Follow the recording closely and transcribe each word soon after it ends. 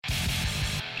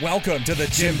Welcome to the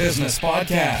Gym Business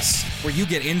Podcast, where you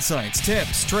get insights,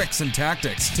 tips, tricks, and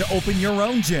tactics to open your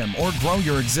own gym or grow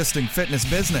your existing fitness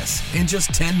business in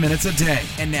just 10 minutes a day.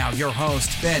 And now your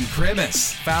host, Ben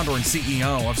Krimis, founder and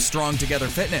CEO of Strong Together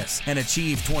Fitness and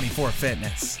Achieve 24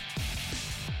 Fitness.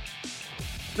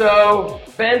 So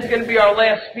Ben's going to be our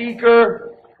last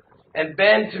speaker, and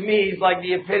Ben to me is like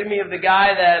the epitome of the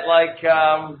guy that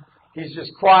he's just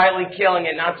quietly killing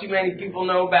it. Not too many people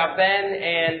know about Ben,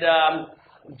 and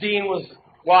Dean was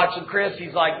watching Chris.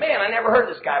 He's like, man, I never heard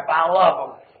this guy, but I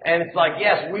love him. And it's like,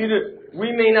 yes,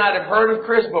 we may not have heard of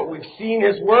Chris, but we've seen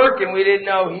his work, and we didn't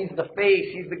know he's the face.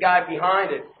 He's the guy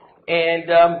behind it.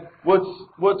 And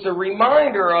what's a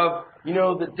reminder of,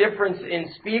 the difference in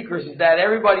speakers is that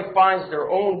everybody finds their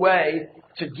own way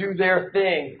to do their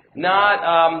thing.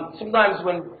 Not sometimes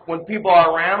when people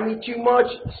are around me too much,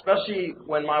 especially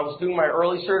when I was doing my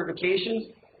early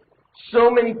certifications,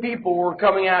 so many people were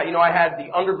coming out. I had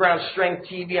the Underground Strength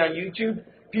TV on YouTube.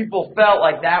 People felt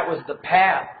like that was the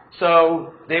path.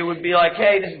 So they would be like,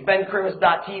 hey, this is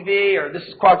benkrimis.tv or this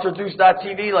is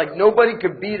quattrojuice.tv. Like, nobody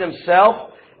could be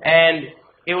themselves. And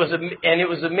it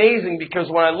was amazing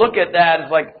because when I look at that,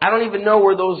 it's like I don't even know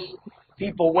where those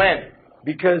people went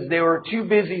because they were too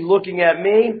busy looking at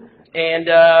me. And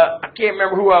I can't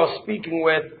remember who I was speaking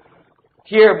with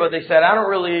here, but they said, I don't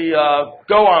really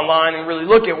go online and really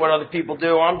look at what other people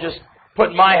do. I'm just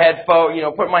putting my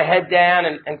putting my head down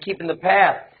and keeping the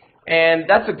path. And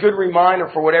that's a good reminder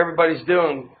for what everybody's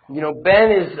doing. Ben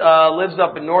lives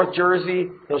up in North Jersey.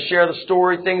 He'll share the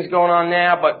story, things going on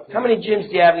now. But how many gyms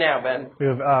do you have now, Ben? We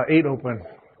have 8 open.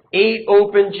 8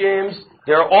 open gyms.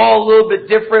 They're all a little bit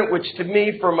different, which to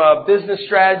me, from a business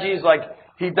strategy, is like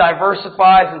he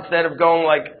diversifies instead of going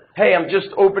like, hey, I'm just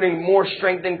opening more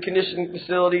strength and conditioning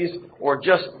facilities or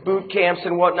just boot camps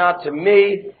and whatnot. To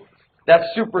me, that's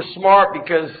super smart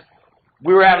because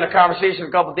we were having a conversation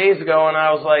a couple of days ago, and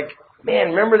I was like, man,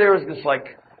 remember there was this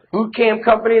like boot camp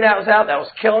company that was out that was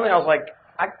killing it? I was like,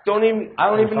 I don't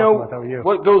even know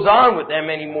what goes on with them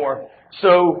anymore.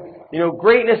 So,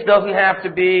 greatness doesn't have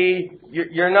to be,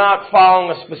 you're not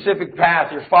following a specific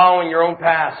path. You're following your own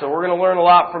path. So we're going to learn a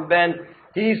lot from Ben.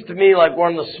 He's, to me, like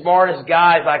one of the smartest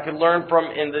guys I could learn from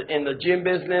in the gym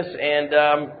business. And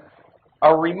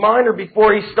a reminder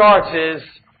before he starts is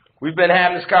we've been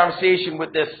having this conversation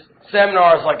with this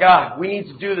seminar. It's like, we need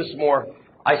to do this more.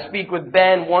 I speak with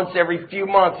Ben once every few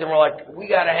months, and we're like, we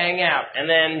got to hang out. And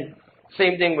then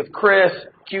same thing with Chris,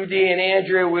 QD, and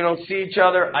Andrew. We don't see each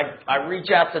other. I reach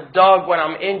out to Doug when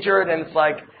I'm injured, and it's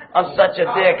like, I'm such a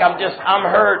dick. I'm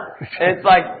hurt. And it's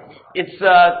like,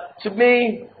 to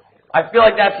me, I feel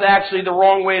like that's actually the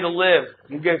wrong way to live.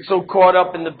 You get so caught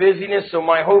up in the busyness. So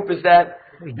my hope is that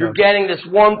you're getting this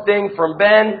one thing from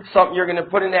Ben, something you're going to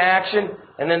put into action.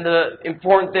 And then the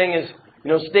important thing is,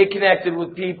 stay connected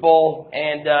with people.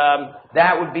 And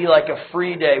that would be like a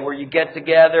free day where you get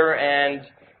together and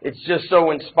it's just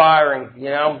so inspiring,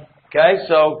 Okay,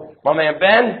 so my man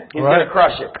Ben, he's going to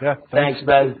crush it. Yeah, thanks,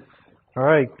 Ben. All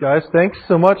right, guys, thanks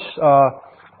so much.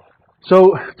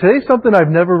 So today's something I've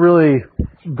never really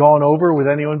gone over with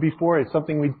anyone before. It's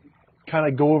something we kind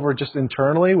of go over just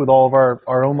internally with all of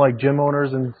our own like gym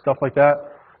owners and stuff like that.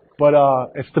 But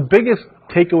it's the biggest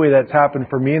takeaway that's happened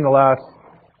for me in the last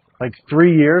like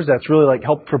 3 years that's really like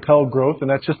helped propel growth. And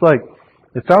that's just like,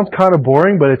 it sounds kind of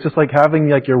boring, but it's just like having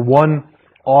like your one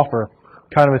offer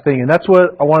kind of a thing. And that's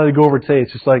what I wanted to go over today.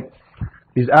 It's just like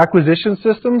these acquisition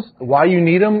systems, why you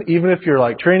need them, even if you're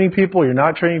like training people, you're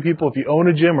not training people, if you own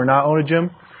a gym or not own a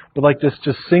gym, but like this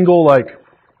just single like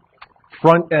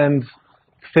front end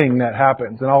thing that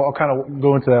happens. And I'll kind of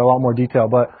go into that in a lot more detail.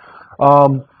 But a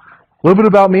little bit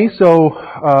about me. So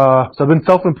I've been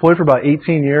self-employed for about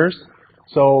 18 years.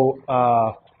 So,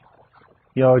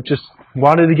 just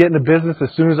wanted to get into business as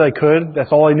soon as I could.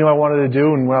 That's all I knew I wanted to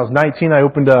do. And when I was 19, I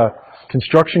opened a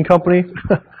construction company.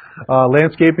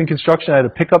 Landscaping construction. I had a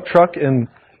pickup truck, and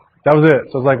that was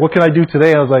it. So I was like, what can I do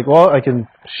today? I was like, well, I can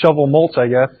shovel mulch, I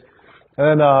guess.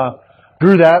 And then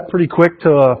grew that pretty quick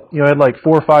to, I had like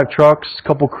 4 or 5 trucks, a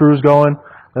couple crews going,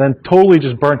 and then totally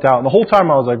just burnt out. And the whole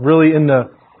time I was like really into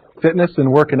fitness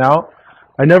and working out.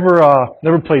 I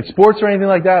never played sports or anything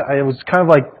like that. I was kind of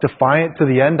like defiant to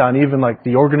the end on even like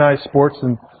the organized sports,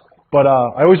 but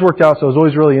I always worked out, so I was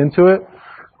always really into it.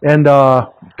 And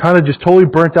kind of just totally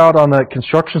burnt out on the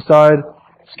construction side.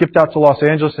 Skipped out to Los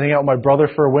Angeles to hang out with my brother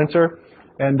for a winter,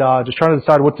 and just trying to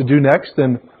decide what to do next.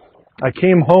 And I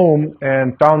came home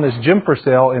and found this gym for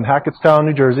sale in Hackettstown,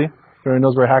 New Jersey. Everyone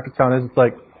knows where Hackettstown is. It's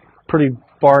like pretty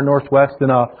far northwest,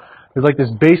 and there's like this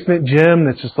basement gym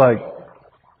that's just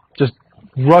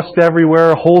rust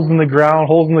everywhere, holes in the ground,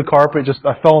 holes in the carpet.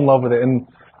 I fell in love with it, and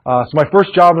So my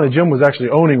first job in a gym was actually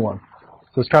owning one.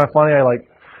 So it's kind of funny. I like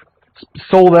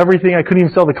sold everything. I couldn't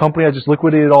even sell the company. I just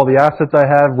liquidated all the assets I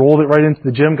had, rolled it right into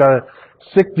the gym, got a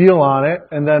sick deal on it,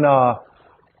 and then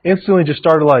instantly just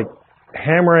started like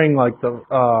hammering like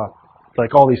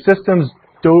like all these systems,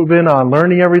 dove in on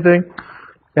learning everything.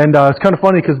 And it's kind of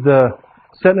funny because the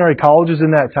Centenary College is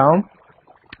in that town,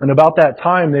 and about that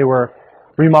time they were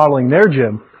remodeling their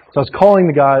gym. So I was calling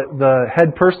the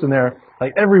head person there,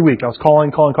 like every week. I was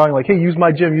calling, like, hey, use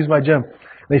my gym. And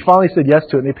they finally said yes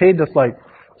to it, and they paid us like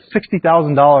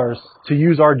 $60,000 to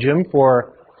use our gym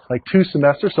for like 2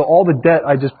 semesters. So all the debt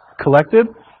I just collected,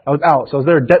 I was out. So I was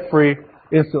there debt-free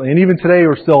instantly. And even today,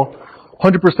 we're still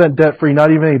 100% debt-free,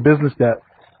 not even any business debt.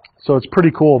 So it's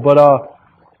pretty cool. But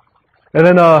and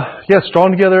then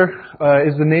Strong Together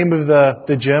is the name of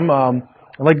the gym. And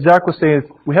like Zach was saying,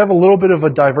 we have a little bit of a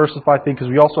diversified thing because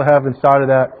we also have inside of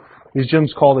that these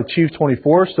gyms called Achieve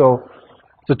 24. So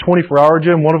it's a 24-hour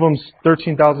gym. One of them's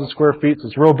 13,000 square feet, so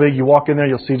it's real big. You walk in there,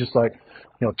 you'll see just like,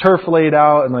 turf laid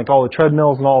out and like all the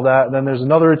treadmills and all that. And then there's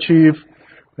another Achieve.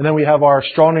 And then we have our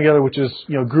Strong Together, which is,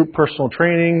 group personal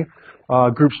training,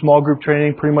 small group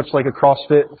training, pretty much like a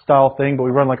CrossFit style thing, but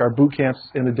we run like our boot camps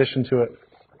in addition to it.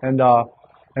 And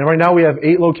right now we have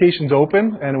 8 locations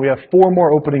open, and we have 4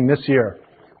 more opening this year.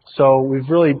 So we've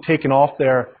really taken off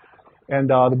there. And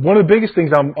one of the biggest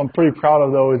things I'm pretty proud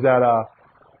of, though, is that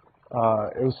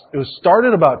it was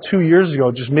started about 2 years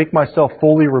ago, just make myself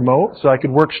fully remote so I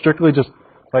could work strictly just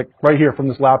like right here from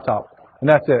this laptop. And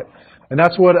that's it. And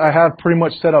that's what I have pretty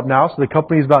much set up now. So the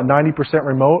company is about 90%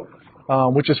 remote,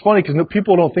 which is funny because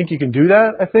people don't think you can do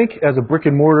that, I think, as a brick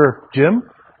and mortar gym.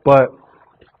 But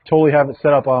totally have it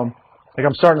set up. Like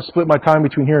I'm starting to split my time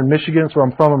between here and Michigan, that's where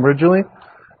I'm from originally.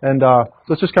 And so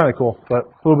it's just kind of cool. But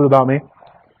a little bit about me.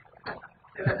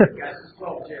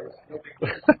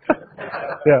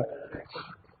 Yeah.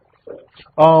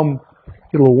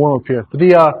 Get a little warm up here.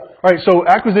 All right, so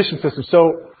acquisition system.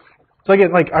 So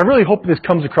again, like I really hope this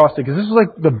comes across because this is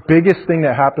like the biggest thing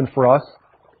that happened for us.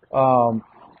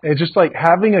 It's just like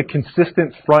having a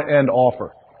consistent front end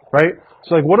offer, right?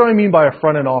 So like, what do I mean by a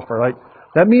front end offer? Like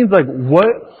that means like,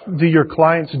 what do your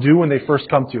clients do when they first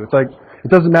come to you? It's like it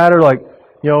doesn't matter like,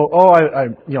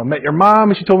 I met your mom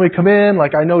and she told me to come in.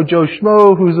 Like I know Joe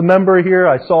Schmo who's a member here.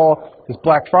 I saw this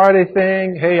Black Friday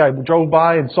thing. Hey, I drove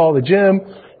by and saw the gym.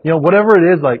 Whatever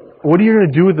it is, like, what are you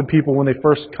going to do with the people when they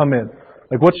first come in?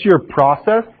 Like, what's your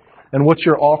process and what's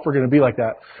your offer going to be like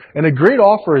that? And a great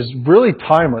offer is really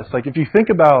timeless. Like, if you think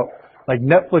about, like,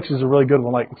 Netflix is a really good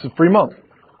one. Like, it's a free month.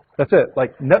 That's it.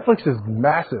 Like, Netflix is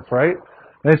massive, right?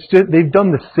 And it's just, they've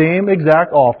done the same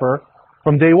exact offer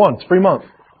from day one. It's free month.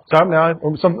 So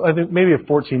I think maybe a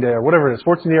 14-day or whatever it is,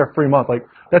 14-day or free month. Like,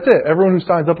 that's it. Everyone who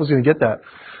signs up is going to get that.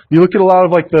 You look at a lot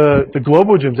of, like, the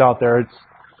global gyms out there, it's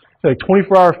like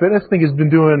 24-hour fitness thing has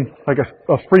been doing like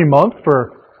a free month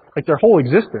for like their whole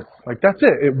existence. Like that's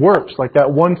it. It works. Like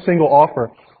that one single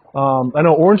offer. I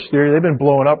know Orange Theory, they've been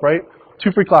blowing up, right?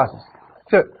 2 free classes.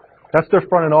 That's it. That's their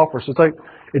front end offer. So it's like,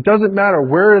 it doesn't matter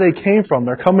where they came from.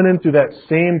 They're coming in through that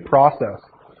same process.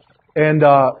 And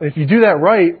if you do that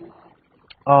right,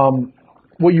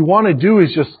 what you want to do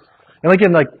is just, and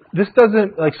again, like this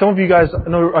doesn't, like some of you guys, I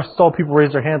know I saw people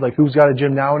raise their hands, like who's got a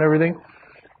gym now and everything.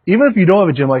 Even if you don't have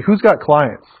a gym, like who's got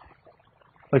clients?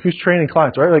 Like who's training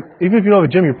clients, right? Like even if you don't have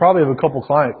a gym, you probably have a couple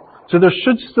clients. So there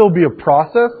should still be a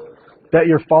process that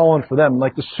you're following for them.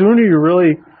 Like the sooner you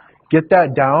really get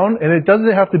that down, and it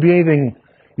doesn't have to be anything,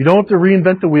 you don't have to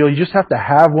reinvent the wheel, you just have to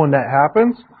have one that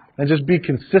happens and just be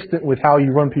consistent with how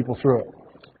you run people through it.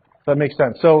 If that makes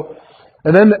sense. So,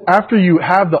 and then after you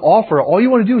have the offer, all you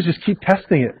want to do is just keep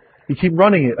testing it. You keep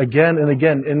running it again and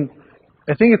again. And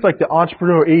I think it's like the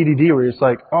entrepreneur ADD where it's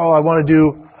like, oh, I want to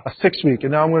do a 6-week,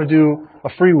 and now I'm going to do a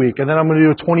free week, and then I'm going to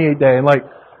do a 28-day, and like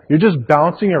you're just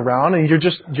bouncing around, and you're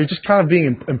just kind of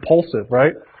being impulsive,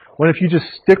 right? When if you just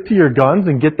stick to your guns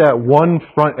and get that one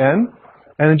front end,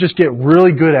 and then just get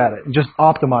really good at it and just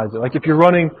optimize it. Like if you're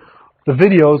running the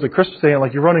videos, like Chris was saying,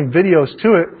 like you're running videos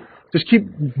to it, just keep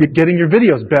getting your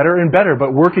videos better and better,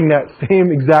 but working that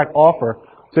same exact offer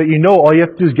so that you know all you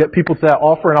have to do is get people to that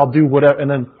offer, and I'll do whatever, and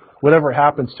then whatever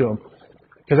happens to them.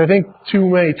 Because I think too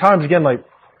many times, again, like,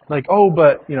 oh,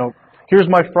 but, here's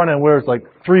my front end where it's like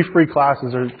 3 free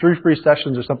classes or 3 free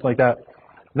sessions or something like that.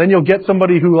 Then you'll get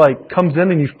somebody who like comes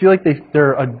in and you feel like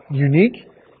they're unique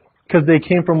because they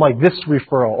came from like this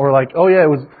referral, or like, oh yeah, it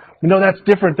was, that's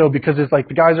different though because it's like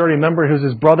the guy's already a member, it was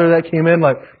his brother that came in.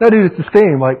 Like, no dude, it's the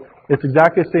same. Like, it's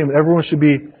exactly the same. Everyone should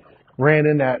be ran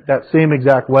in that same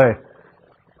exact way.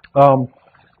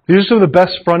 These are some of the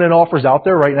best front end offers out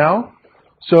there right now.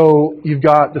 So you've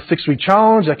got the 6-week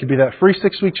challenge. That could be that free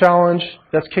 6-week challenge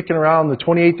that's kicking around, the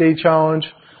 28-day challenge,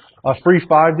 a free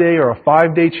 5-day or a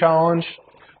 5-day challenge,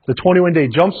 the 21-day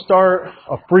jump start,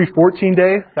 a free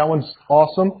 14-day. That one's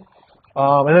awesome.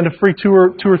 And then a free two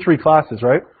or three classes,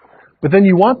 right? But then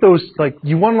you want those, like,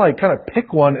 you want to, like, kind of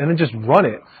pick one and then just run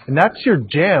it. And that's your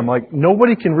jam. Like,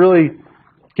 nobody can really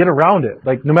get around it.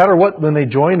 Like, no matter what, when they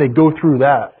join, they go through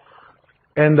that.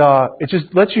 And it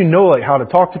just lets you know, like, how to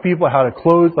talk to people, how to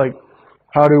close, like,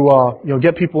 how to,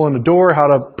 get people in the door, how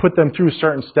to put them through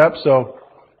certain steps. So,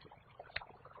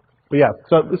 but yeah,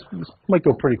 so this might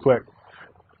go pretty quick.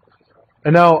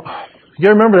 And now, you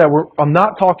gotta remember that I'm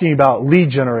not talking about lead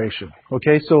generation,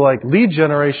 okay? So, like, lead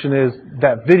generation is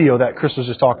that video that Chris was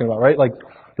just talking about, right? Like,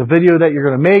 the video that you're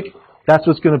gonna make, that's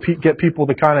what's gonna get people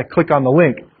to kind of click on the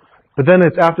link. But then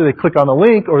it's after they click on the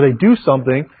link or they do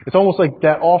something, it's almost like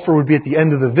that offer would be at the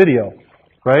end of the video,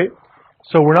 right?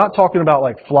 So we're not talking about,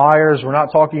 like, flyers, we're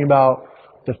not talking about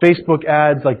the Facebook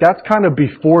ads, like, that's kind of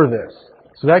before this.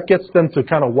 So that gets them to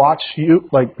kind of watch you,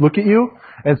 like, look at you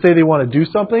and say they want to do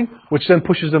something, which then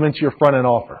pushes them into your front-end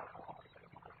offer,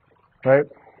 right?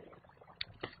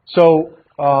 So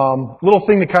little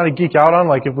thing to kind of geek out on,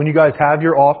 like, when you guys have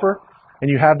your offer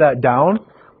and you have that down,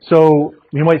 so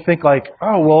you might think, like,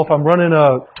 oh, well, if I'm running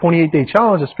a 28-day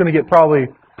challenge, it's going to get probably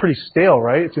pretty stale,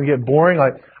 right? It's going to get boring.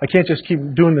 Like, I can't just keep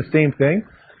doing the same thing.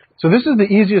 So this is the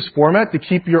easiest format to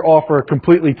keep your offer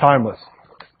completely timeless.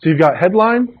 So you've got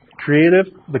headline, creative,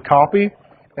 the copy,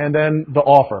 and then the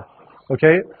offer.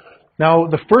 Okay? Now,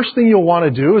 the first thing you'll want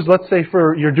to do is, let's say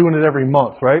you're doing it every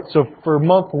month, right? So for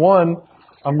month 1,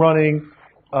 I'm running,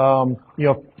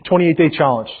 28-day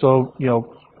challenge. So,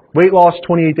 weight loss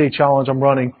 28-day challenge I'm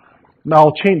running. Now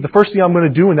I'll change, the first thing I'm going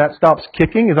to do when that stops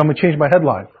kicking is I'm going to change my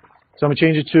headline. So I'm going to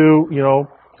change it to,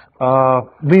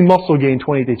 lean muscle gain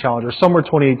 28-day challenge or summer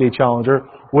 28-day challenge or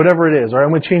whatever it is, right? I'm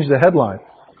going to change the headline.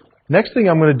 Next thing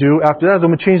I'm going to do after that is I'm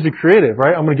going to change the creative,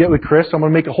 right? I'm going to get with Chris. I'm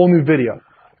going to make a whole new video.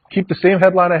 Keep the same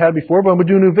headline I had before, but I'm going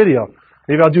to do a new video.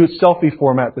 Maybe I'll do it selfie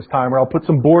format this time, or I'll put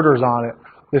some borders on it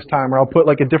this time, or I'll put,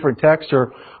 like, a different text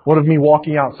or one of me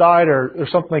walking outside or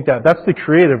something like that. That's the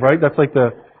creative, right? That's like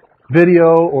the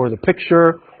video or the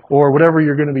picture or whatever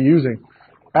you're going to be using.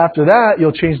 After that,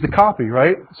 you'll change the copy,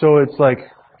 right? So it's like,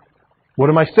 what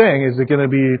am I saying? Is it going to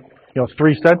be,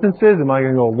 3 sentences? Am I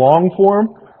going to go long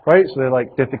form, right? So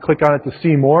they have to click on it to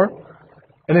see more.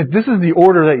 And this is the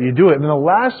order that you do it. And then the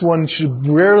last one should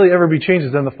rarely ever be changed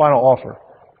is then the final offer,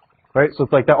 right? So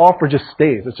it's like that offer just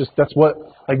stays. That's what,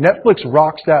 like, Netflix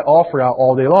rocks that offer out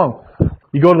all day long.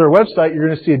 You go to their website, you're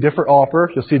going to see a different offer.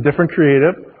 You'll see a different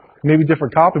creative, maybe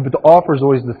different copy, but the offer is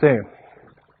always the same.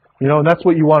 And that's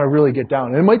what you want to really get down.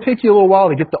 And it might take you a little while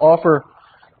to get the offer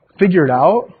figured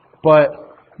out, but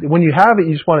when you have it,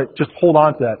 you just want to just hold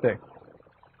on to that thing.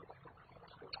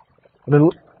 And then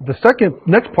the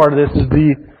next part of this is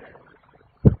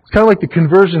it's kind of like the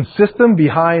conversion system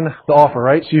behind the offer,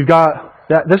 right? So you've got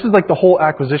that. This is like the whole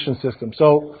acquisition system.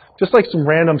 So just like some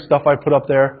random stuff I put up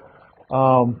there.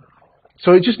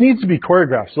 So it just needs to be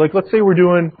choreographed. So, like, let's say we're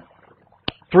doing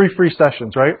 3 free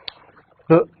sessions, right?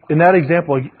 In that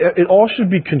example, it all should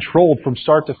be controlled from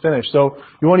start to finish. So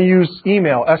you want to use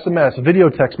email, SMS, video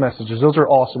text messages. Those are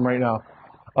awesome right now.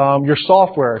 Your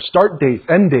software, start dates,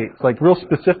 end dates, like real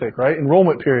specific, right?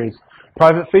 Enrollment periods,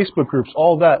 private Facebook groups,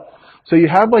 all that. So you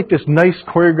have, like, this nice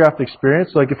choreographed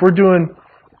experience. Like, if we're doing,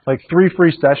 like, 3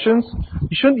 free sessions,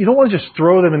 you don't want to just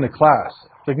throw them into class.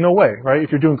 It's like, no way, right?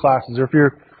 If you're doing classes or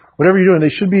whatever you're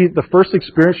doing, the first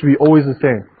experience should be always the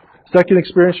same. Second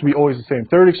experience should be always the same.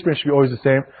 Third experience should be always the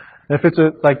same. And if it's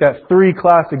like that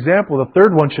 3-class example, the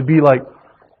third one should be like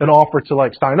an offer to,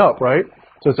 like, sign up, right?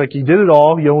 So it's like you did it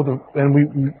all,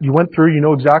 and you went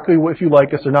through, exactly if you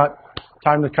like us or not,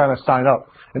 time to kind of sign up.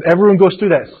 And everyone goes through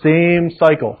that same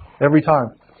cycle every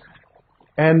time.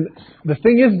 And the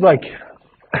thing is, like,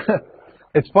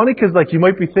 it's funny because, like, you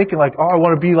might be thinking, like, oh, I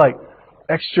want to be, like,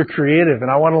 extra creative and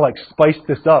I want to, like, spice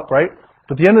this up, right?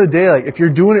 But at the end of the day, like, if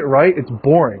you're doing it right, it's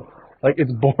boring. Like,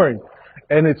 it's boring.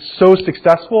 And it's so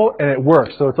successful and it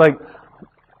works. So it's like,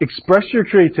 express your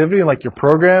creativity and, like, your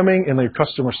programming and, like, your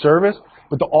customer service,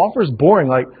 but the offer's boring.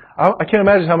 Like, I can't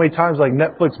imagine how many times, like,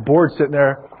 Netflix board sitting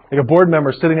there, like a board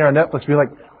member sitting there on Netflix being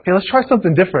like, hey, let's try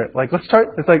something different. Like, let's try,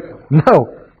 it's like,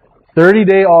 no.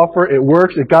 30-day offer, it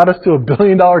works, it got us to $1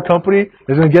 billion company,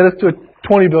 it's going to get us to a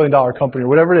 $20 billion company, or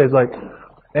whatever it is. Like,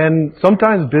 and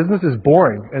sometimes business is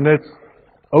boring, and it's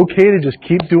okay to just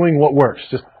keep doing what works.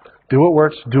 Just do what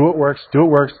works, do what works, do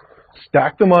what works,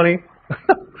 stack the money,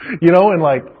 and,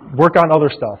 like, work on other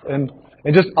stuff. And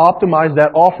just optimize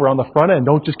that offer on the front end.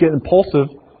 Don't just get impulsive.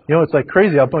 It's like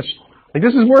crazy how much Like,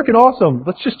 this is working awesome.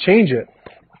 Let's just change it.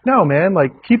 No, man,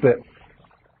 like, keep it.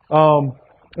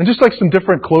 And just like some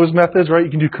different close methods, right?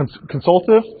 You can do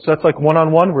consultative. So that's like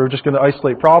one-on-one. We're just going to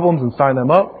isolate problems and sign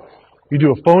them up. You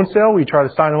do a phone sale where you try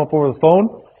to sign them up over the phone.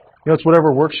 You know, it's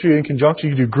whatever works for you in conjunction.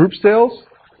 You can do group sales.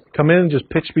 Come in and just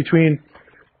pitch between,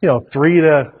 3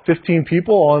 to 15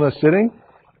 people all in a sitting.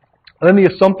 And then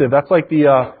the assumptive. That's like the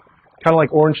kind of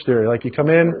like Orange Theory. Like you come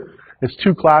in, it's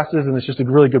 2 classes, and it's just a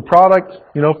really good product,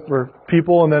 for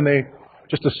people, and then they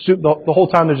just assume the whole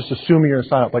time they're just assuming you're going to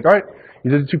sign up. Like, all right,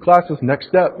 you did the 2 classes, next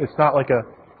step. It's not like a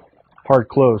hard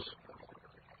close.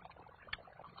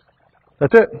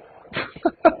 That's it.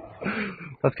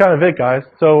 That's kind of it, guys.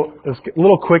 So it was a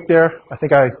little quick there. I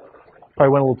think I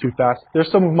probably went a little too fast.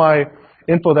 There's some of my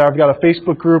info there. I've got a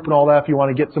Facebook group and all that. If you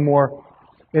want to get some more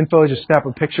info, just snap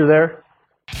a picture there.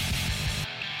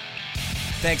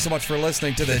 Thanks so much for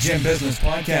listening to the Gym Business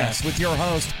Podcast with your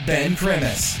host, Ben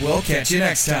Krimis. We'll catch you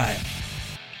next time.